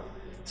na e ba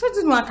so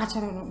ti no aka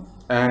kire no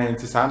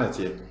eti sa na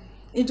tie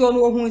ito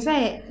no hu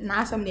se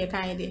na asam ne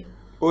kan de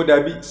o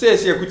da bi se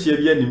ekutie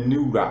bi anim ni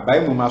wura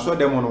bai mu ma so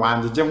de mo no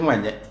wanjeje ho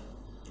anye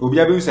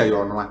obi abi usa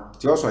yo no a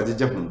ti o so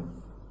jeje ho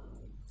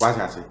wa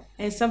sa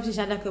se some si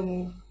shada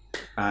kamu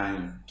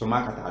to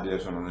market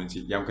ade so no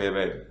nti yanko ye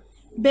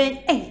ben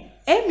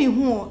emi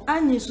hu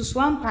anyi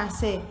susu ampa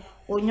se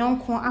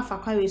onyonko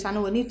afakwa we sa na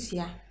woni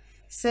tua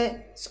se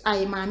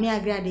ai maami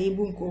agrade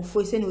ebu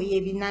nkofo se no ye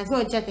bi na se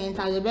o chete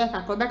nta ye be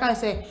ka ko be ka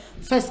se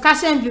first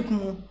cashen vip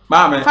mu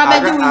maami fa be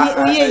di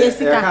oye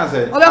yesika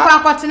o be kwa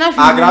kwatena fi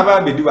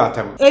agraba be di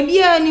watam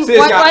ebia ni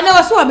wa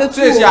na so obetu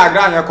se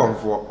agra anya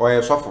konfo o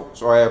ye sofo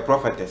so ye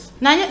prophetess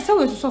na nye se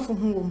we sofo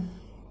hu wo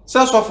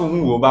se sofo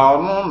hu wo ba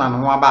ono na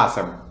no aba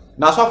asem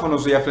na sofo no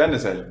so ye friend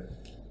say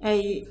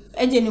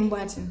eje ni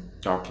mbatin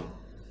okay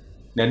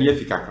na ni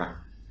efika kra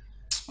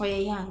o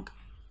ye young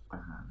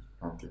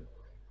okay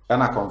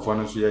ana konfo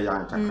no so ye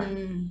young kaka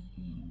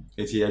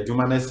eti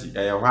adwuma na si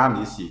hwa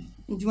na esi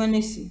adwuma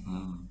na si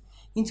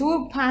nti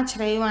wo pa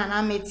kire wa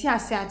na meti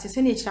ase ate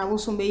se ne kira wo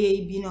so be ye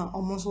ibi na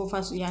omo so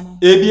fa so ya na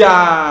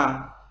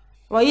ebia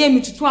wo ye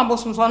mitutu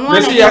abosom so no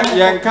na se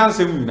ya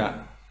kansem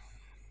nyina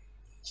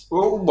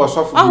o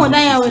gbosofo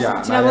ahodan ya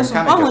wo kira wo so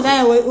ahodan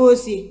ya wo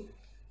si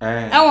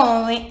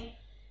won we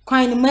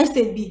kwan ni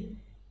master bi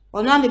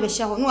ono ande be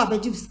hye ho no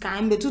abaji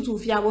scan be tutu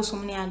fi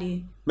abosom ne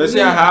ade me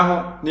se ha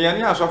ho ne ya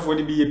ne asofo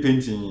ni bi ye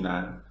painting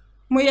nyina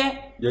moye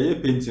ye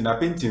painting na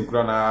painting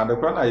kro na de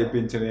kro na ye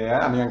painting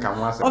ya ane nka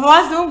ho ase of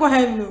was ungo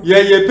have no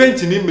ye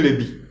painting ni mre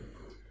bi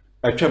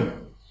atwam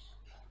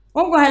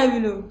ungo have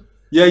no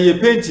ye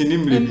painting ni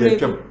mre bi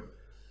atwam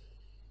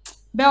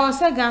be o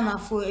se Ghana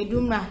for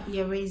edumra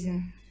ye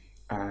reason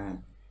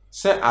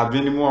se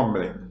adwene mu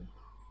omre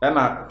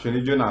na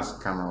twene Jonas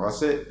kana o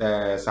se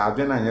sa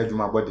adwene anya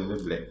adwuma body ne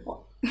ble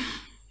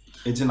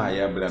enti na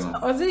ye ble no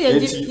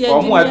enti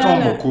omo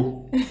eton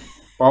moko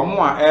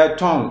omo a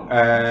eton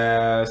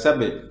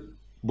sebe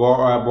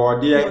bo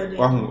de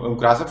ohu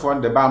nkurasefo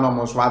nde ba no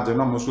mo so ade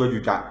no mo so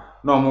adwuka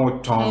no mo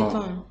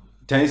ton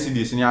 10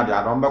 cedis ni ade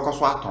adon be ko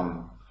so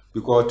aton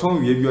because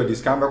ton wie bi o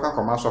discount be kwa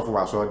koma sofo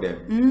wa so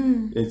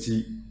dem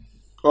enti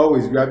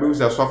always we are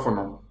use sofo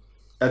no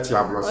eti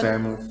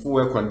ablosem full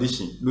air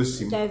condition no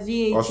sim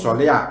o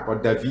sole a o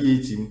da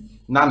VAT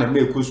na na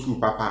me ko school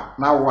papa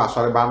na wo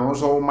asole ba no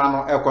so ma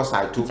no eko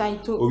saito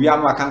owi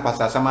anu aka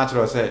nkwasa sama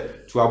kire se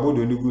tu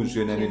abodo ni gu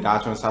nsuo na ni da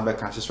atun sabe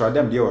kan hyeso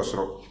dem de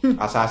osoro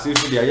asase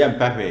su de ye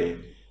mpahwe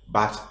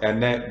but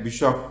ene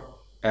bishop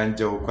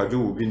angel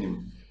kwadwo obi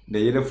nim na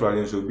yere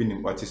Florence obi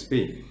nim what is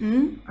pay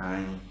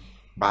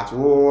but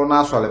wo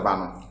na asole ba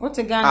no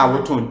what Ghana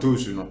wo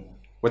tontosu no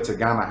what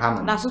Ghana ha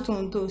no na so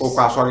tontosu o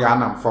kwa asole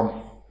anam fom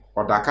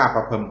odaka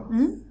papam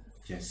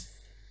yes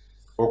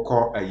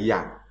oko ayi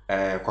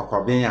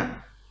kokobin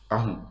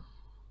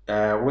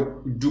what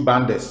do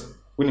bandes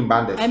winning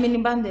bandes I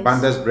mean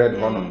bandes bread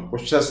hono o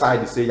share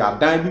side say ya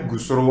dan bi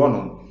gusoro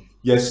hono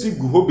yesi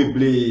gu ho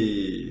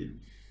beble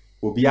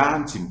obi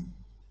antim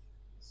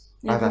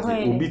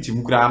atati obi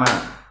tim kura na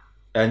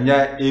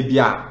enya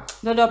ebia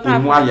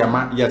emu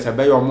ayema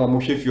yetebe yo mo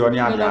hwe fie oni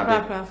ade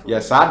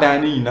yes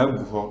adan ni nyina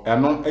gu ho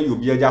eno ayi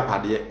obi agya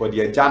pade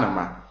odi agya na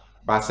ma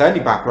ba sa ni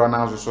bakro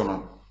na nso so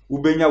no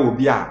ubenya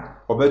obi a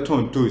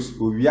obeton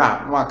toast owi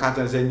a no aka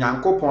tan se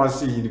nyankopon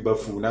se yi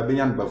bafu na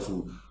benya no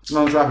bafu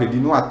no nso ahedi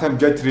no atam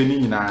dwatre ni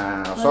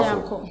nyina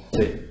sofo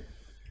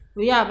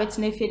we are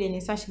betting feel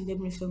in session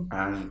dem film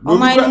o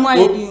mai no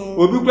mai di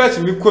obi kura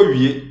si mi ko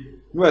wie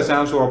no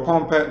asan so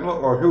opompe no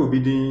ohwe obi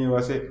din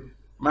wo se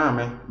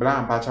maame bra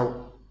ampa chaw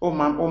o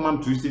mam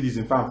two cities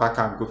in fan fa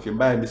kan ko fie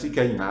ba mi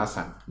sika nyina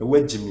asa na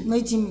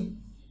wajimi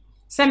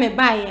se me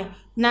bae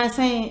na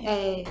san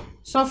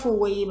sofo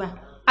wo yi ba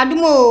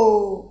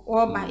adumo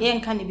oba ye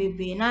nka ne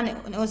bebe na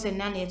o se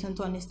na ne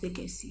tonto ne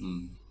stakes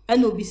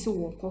ana obi se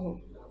wo ko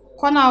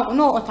kona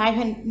no otai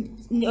hwe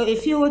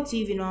F00l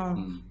TV no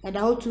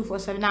da ho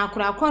 247 na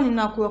akura akwa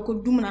na akwa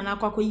dum na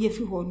akwa ye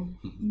fi ho no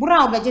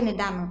bura obeje ne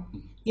da no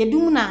ye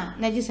dum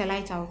na ji se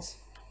light out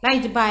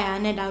light buy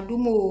na da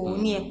dumo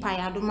ni e pa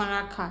ya dum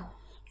aka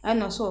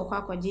ana so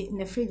kwa kwaje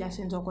ne fridge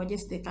asento kwaje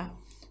sticker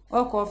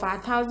o ko for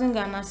 1000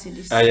 Ghana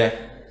cedis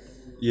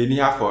ye ni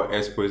ha for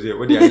expose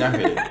wo de anya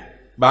hwe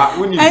ba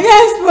woni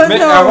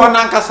me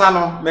wona nkasa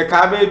no me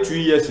ka be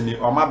 2 years ni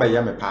o ma be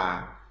ye me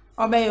pa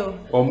obeyo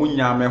o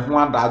munya me ho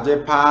adaje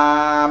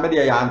pa me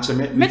de ya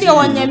ncheme me de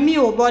wonya mi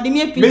o body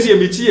me pi me de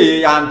mi ti ye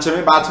ya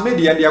ncheme but me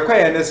de ye kwa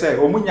ye ne se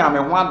o munya me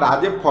ho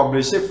adaje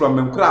publish from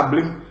me nkura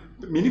blim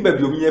mini ba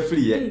bi o munya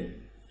free ye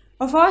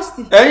of first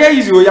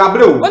easy o ya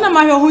bre o wona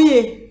ma hwe ho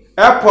ye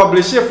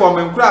publish from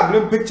me nkura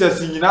blim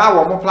pictures nyina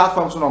wo mo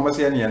platforms no mo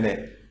se ne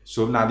ne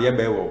so na de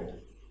be wo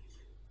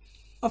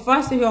of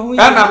first hwe ho ye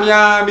na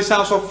mia mi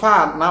san so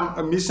fa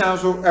na mi san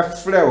so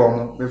F00l wo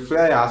mo me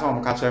flare ya so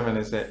mo ka che me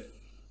ne se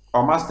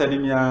o master ni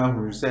mia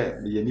hu se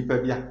ye nipa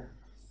bia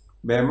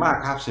be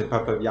ma caption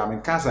papa bia me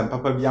kansan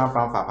papa bia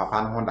fa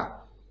papa no honda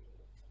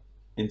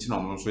enti no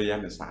mo so ye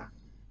me sa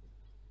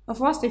of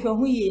first hwe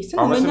ho ye se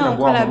mo nya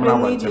kala be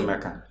mo di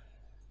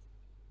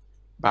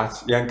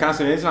but ye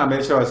kansan enti na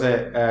me sure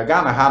se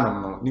Ghana ha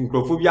no ni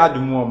nkrofo bia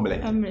adum omle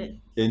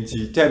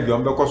enti tabi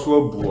on be koso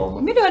abu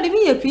o me de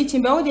mi ye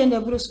preaching be wo de na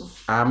bruso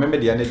me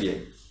de ne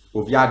de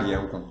obi ade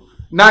enko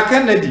na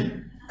Kennedy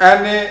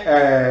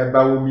ene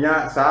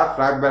bawumia sa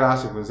flag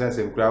balance for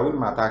sense nkura won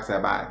ma tax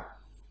by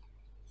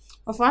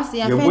of us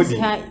ya face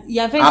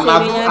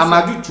ya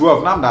amadu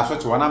 12 na mda so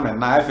che wona me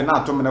na efe na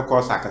ato me ne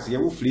course akase ya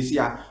wo flex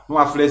ya no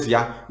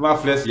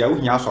aflex ya wo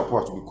hia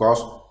support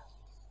because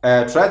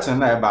threaten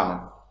na eba no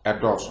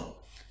edoso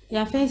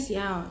ya face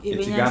ya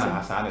ebenya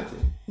asanete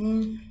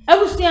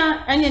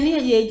abusia anya ne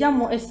ye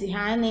jamo esi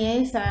ha na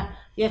ye sa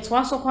ye to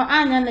aso kwa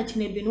anya na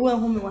chine bi no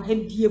wahu me wa ha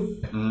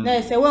biem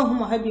na se wahu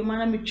mo ha biem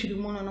na metwiri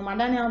mu no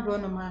madane abro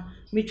no ma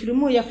metwiri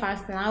mu ye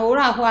fasting na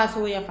ora ho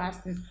aso ye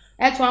fasting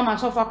eto ama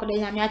so fa kode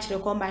nya me a kire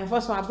combine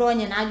for so abro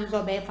nya na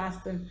ajuzo be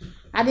fasting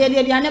ade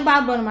ne ba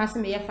abro no ma se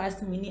me ye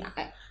fasting ni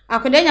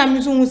akode nya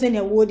me so hu se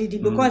na wo didi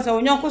because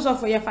onyo ko so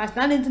for ye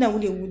fasting na ntina wo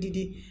de wo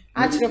didi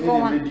actually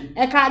come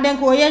e ka den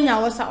ko ye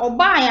nya wo sa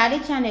oba ya de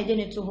cha na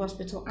de to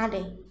hospital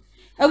ade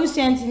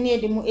abusianti ne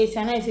de mu esi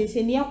na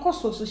se ne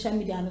yakoso social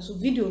media no so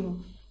video no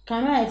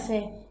camera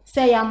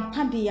say yam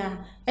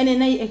padia ene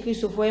na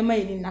ekrisofo e ma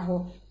yini na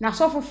ho na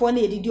sofofo na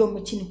edidi o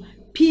machi no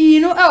pi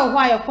no e ho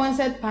aye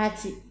concert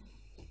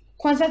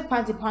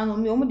party panel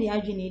me o mu de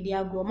adwene de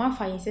agro ma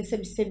fa yese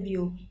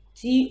sebio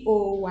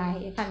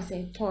TOY e kan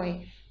say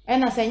toy e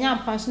na say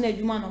nyam pan so na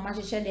adwuma no ma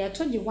hyehyɛ de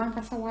to je wan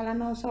kasa wala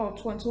na so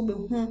to nto be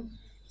hu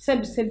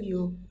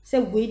sebio se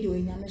we de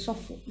onyame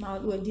sofo na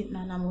wadi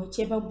na na mo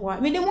che beboa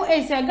me de mu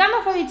e say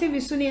Ghana for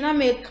TV so ni na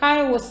me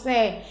kai wo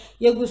say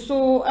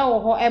yeguso e wo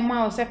ho e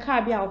ma wo say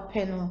ka bia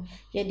ope no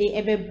ye de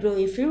ebebro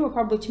e free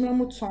republic me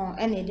mu ton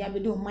e na de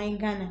abede o man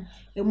Ghana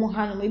e mu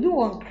ha no me bi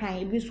won kran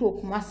e bi so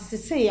okuma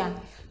sese ya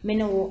me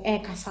ne wo e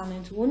kasa no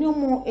nto woni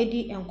mu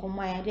edi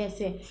enkoma ya de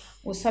say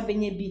wo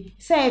sabenya bi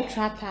say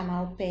tractor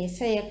na ope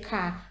say ye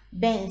car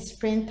Ben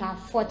Sprinter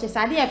 40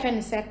 sade e fe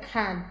ne say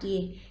car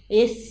de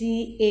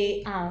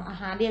ACAR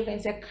aha de e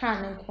say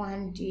car no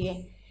kwan de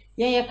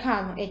ye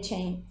car no e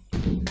chen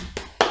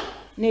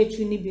na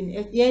etu ni bi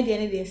ye de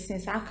ne de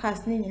sense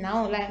cars ni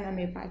nyina online na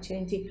me pa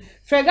chenti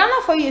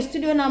Ghana for your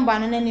studio number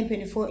no na ni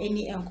penifo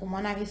eni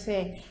enkomo na be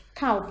say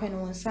car open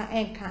wonsa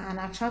enka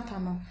ana tractor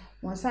no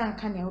wonsa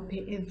anka na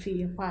open emfi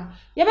ye kwa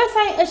ye be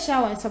sai e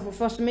sha won sabo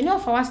first me no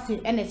for was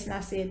enet na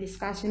say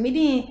discussion me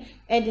din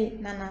e de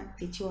nana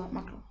techiwa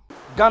makro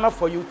Ghana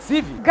for you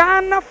TV.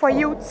 Ghana for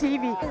you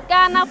TV.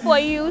 Ghana for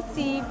you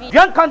TV.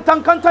 Yan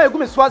kanta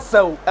egumi so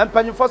asaw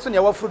empanyimfo so ne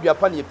wafuru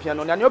duapa ne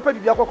piano na ne opa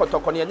bibia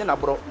kokotoko ne nye na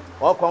bro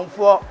o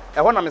konfo e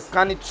ho na me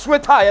scan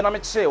Twitter ye na me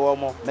kye wo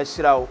mo me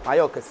hyira wo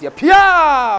ayo kase pia